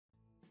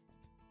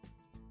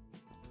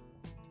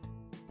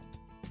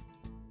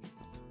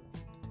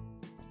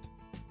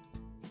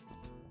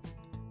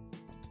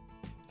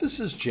This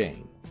is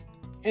Jane,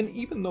 and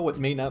even though it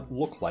may not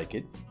look like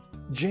it,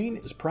 Jane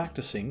is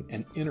practicing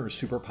an inner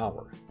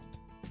superpower.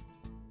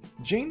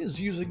 Jane is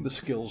using the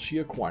skills she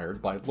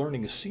acquired by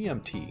learning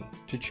CMT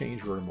to change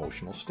her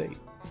emotional state.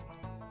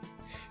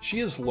 She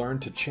has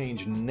learned to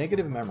change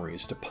negative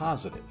memories to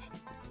positive,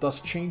 thus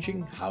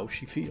changing how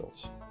she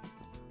feels.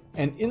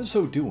 And in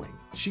so doing,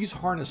 she's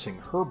harnessing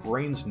her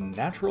brain's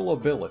natural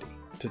ability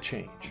to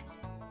change.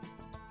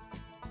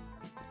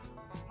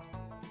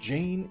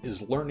 Jane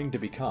is learning to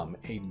become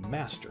a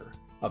master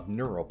of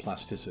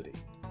neuroplasticity.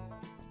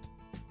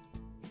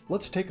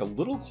 Let's take a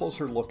little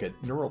closer look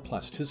at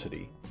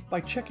neuroplasticity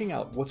by checking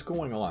out what's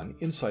going on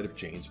inside of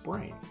Jane's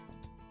brain.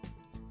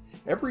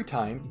 Every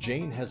time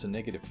Jane has a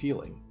negative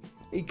feeling,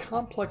 a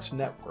complex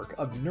network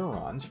of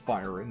neurons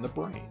fire in the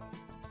brain,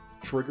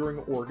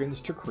 triggering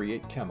organs to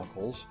create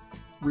chemicals,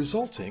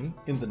 resulting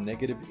in the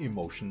negative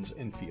emotions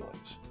and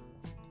feelings.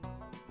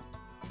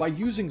 By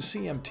using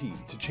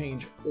CMT to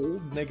change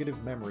old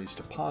negative memories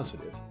to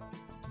positive,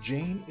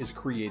 Jane is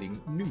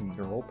creating new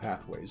neural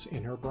pathways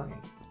in her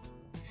brain.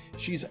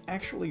 She's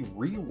actually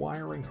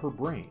rewiring her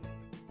brain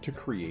to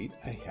create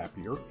a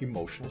happier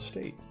emotional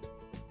state.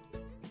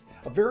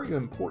 A very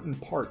important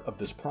part of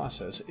this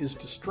process is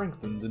to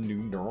strengthen the new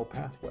neural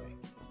pathway,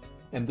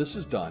 and this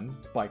is done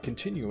by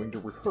continuing to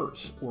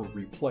rehearse or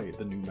replay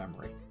the new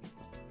memory.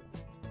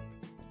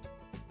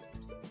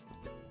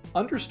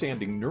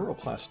 Understanding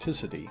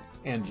neuroplasticity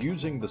and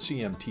using the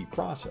CMT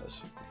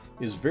process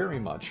is very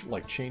much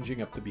like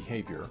changing up the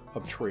behavior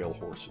of trail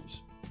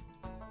horses.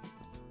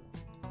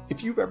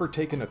 If you've ever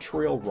taken a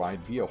trail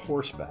ride via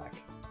horseback,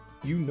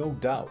 you no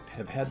doubt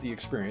have had the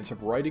experience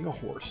of riding a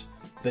horse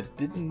that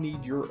didn't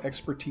need your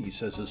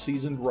expertise as a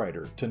seasoned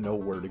rider to know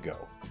where to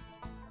go.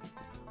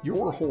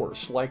 Your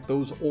horse, like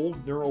those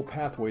old neural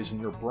pathways in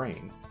your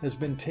brain, has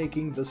been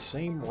taking the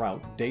same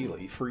route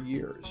daily for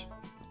years.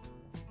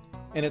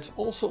 And it's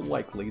also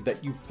likely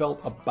that you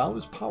felt about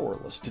as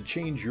powerless to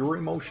change your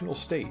emotional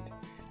state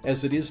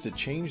as it is to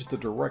change the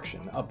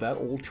direction of that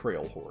old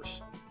trail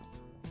horse.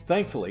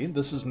 Thankfully,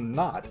 this is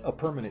not a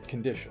permanent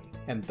condition,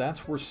 and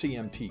that's where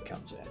CMT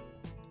comes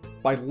in.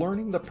 By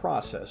learning the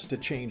process to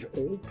change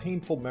old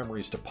painful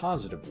memories to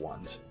positive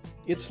ones,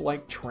 it's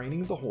like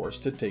training the horse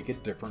to take a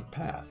different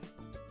path.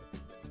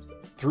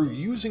 Through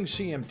using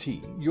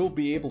CMT, you'll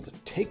be able to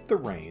take the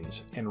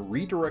reins and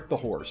redirect the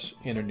horse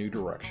in a new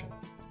direction.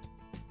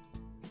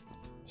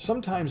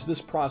 Sometimes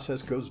this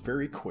process goes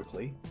very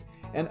quickly,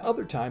 and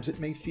other times it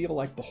may feel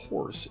like the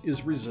horse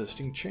is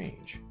resisting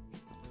change.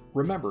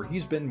 Remember,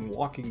 he's been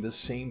walking the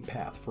same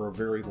path for a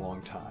very long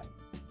time.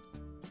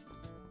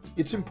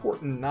 It's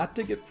important not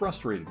to get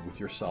frustrated with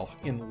yourself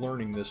in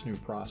learning this new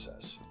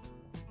process.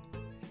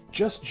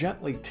 Just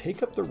gently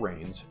take up the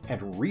reins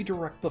and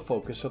redirect the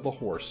focus of the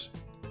horse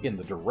in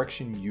the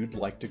direction you'd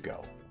like to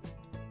go.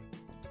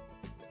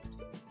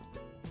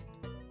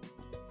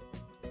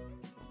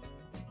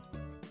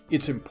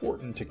 It's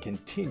important to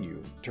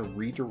continue to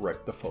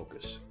redirect the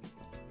focus.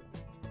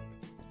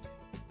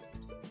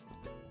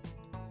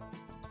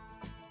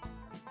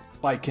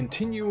 By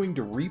continuing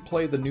to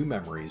replay the new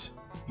memories,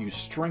 you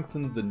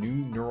strengthen the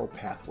new neural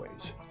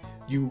pathways.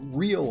 You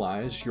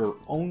realize your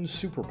own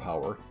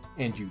superpower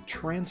and you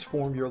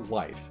transform your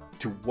life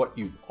to what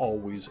you've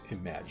always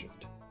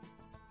imagined.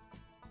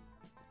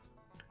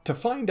 To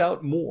find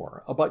out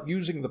more about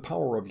using the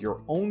power of your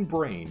own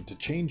brain to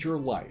change your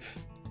life,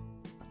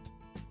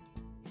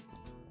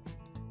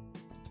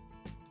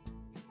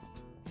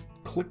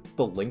 click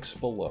the links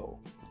below.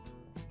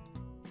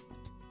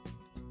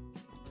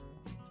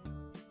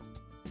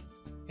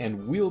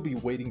 And we'll be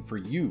waiting for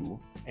you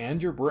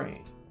and your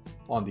brain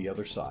on the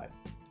other side.